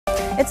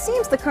It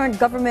seems the current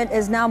government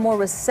is now more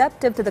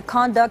receptive to the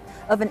conduct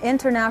of an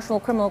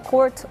International Criminal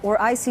Court or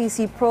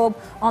ICC probe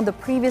on the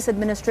previous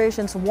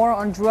administration's war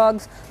on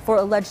drugs for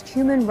alleged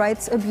human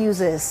rights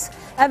abuses.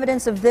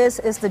 Evidence of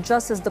this is the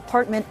Justice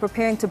Department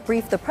preparing to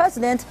brief the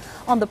president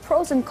on the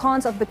pros and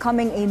cons of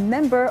becoming a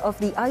member of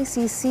the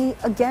ICC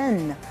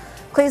again.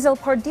 Clazel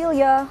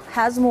Pardilia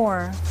has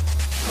more.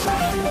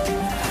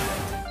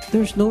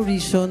 There's no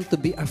reason to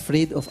be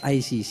afraid of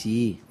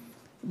ICC.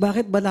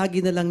 Bakit ba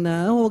lagi na lang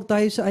na, huwag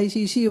tayo sa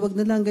ICC, huwag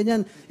na lang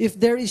ganyan. If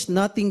there is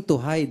nothing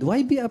to hide, why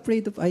be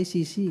afraid of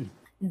ICC?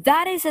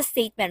 That is a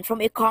statement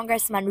from a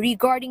congressman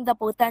regarding the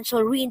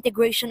potential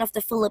reintegration of the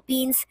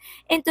Philippines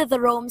into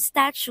the Rome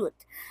Statute.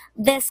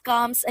 This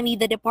comes amid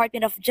the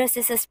Department of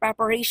Justice's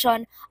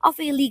preparation of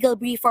a legal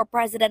brief for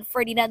President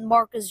Ferdinand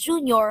Marcos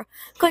Jr.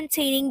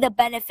 containing the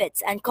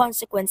benefits and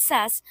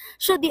consequences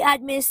should the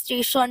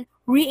administration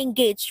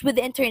re-engage with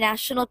the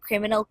International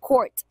Criminal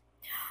Court.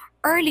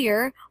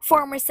 Earlier,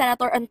 former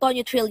Senator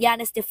Antonio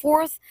Trillanes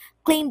IV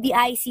claimed the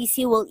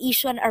ICC will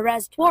issue an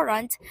arrest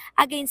warrant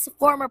against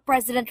former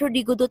President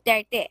Rodrigo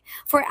Duterte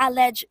for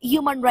alleged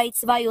human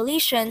rights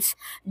violations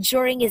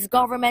during his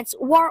government's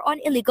war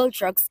on illegal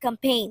drugs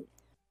campaign.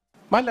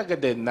 Mahalaga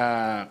din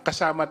na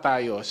kasama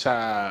tayo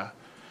sa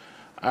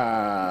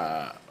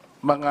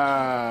mga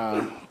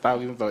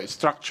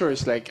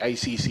structures like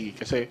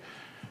ICC kasi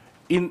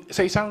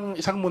sa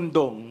isang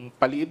mundong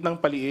paliit ng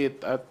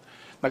paliit at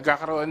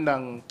nagkakaroon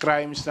ng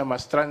crimes na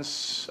mas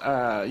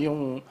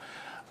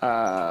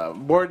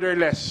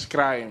borderless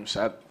crimes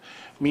at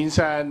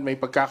minsan may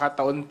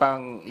pagkakataon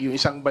pang yung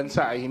isang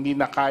bansa ay hindi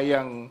na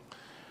kayang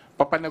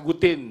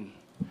papanagutin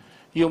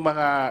yung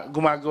mga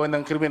gumagawa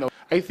ng krimen.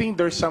 I think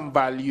there's some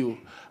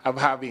value of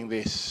having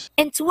this.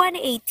 In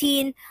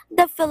 2018,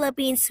 the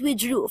Philippines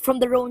withdrew from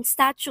the Rome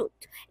Statute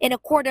in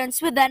accordance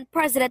with then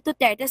President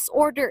Duterte's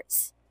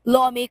orders.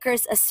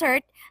 Lawmakers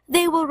assert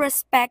they will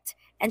respect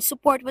and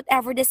support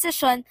whatever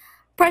decision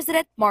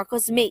President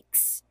Marcos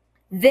makes.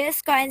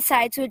 This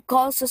coincides with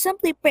calls to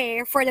simply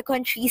prepare for the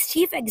country's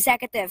chief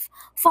executive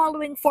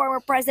following former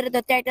President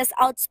Duterte's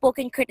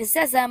outspoken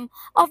criticism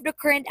of the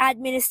current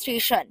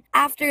administration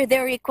after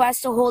their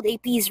request to hold a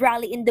peace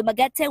rally in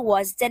Dumaguete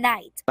was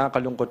denied.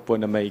 Nakakalungkot po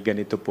na may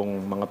ganito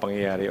pong mga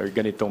pangyayari or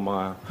ganitong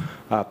mga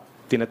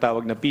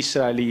tinatawag na peace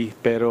rally,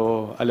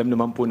 pero alam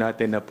naman po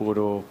natin na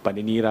puro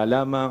paninira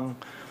lamang.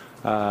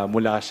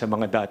 Mula sa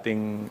mga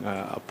dating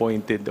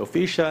appointed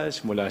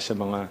officials, mula sa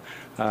mga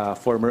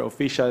former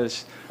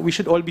officials. We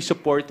should all be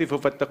supportive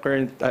of what the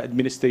current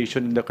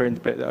administration and the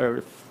current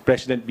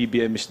President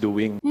BBM is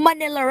doing.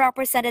 Manila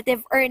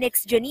Representative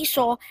Ernix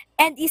Dionisio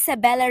and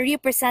Isabela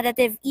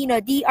Representative Ino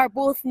D are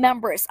both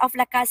members of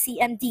Lakas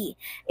CMD,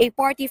 a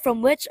party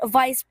from which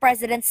Vice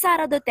President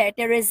Sara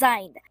Duterte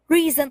resigned.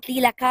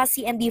 Recently, Lakas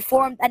CMD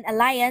formed an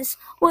alliance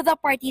with the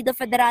Partido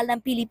Federal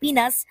ng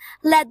Pilipinas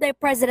led by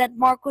President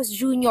Marcos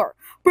Jr.,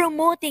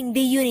 promoting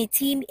the unity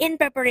team in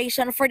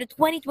preparation for the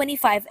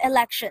 2025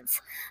 elections.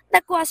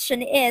 The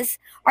question is,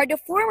 are the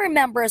former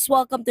members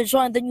welcome to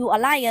join the new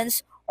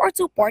alliance or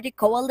two-party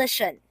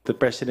coalition? The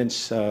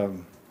President's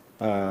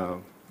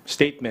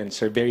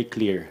statements are very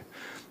clear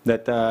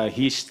that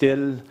he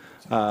still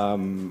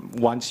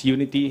wants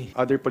unity.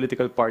 Other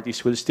political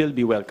parties will still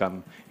be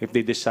welcome if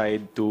they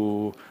decide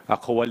to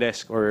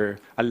coalesce or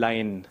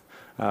align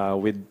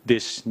with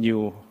this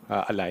new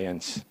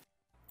alliance.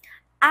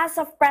 As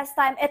of press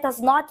time, it has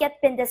not yet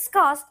been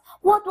discussed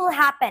what will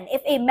happen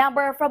if a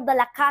member from the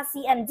Lakas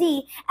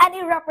CMD and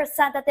a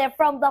representative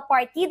from the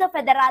Partido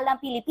Federal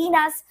ng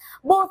Pilipinas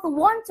both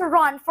want to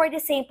run for the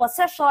same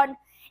position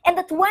in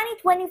the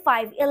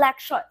 2025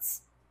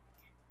 elections.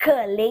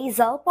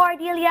 Clazel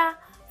Pardilia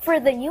for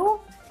the New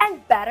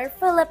and Better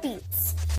Philippines.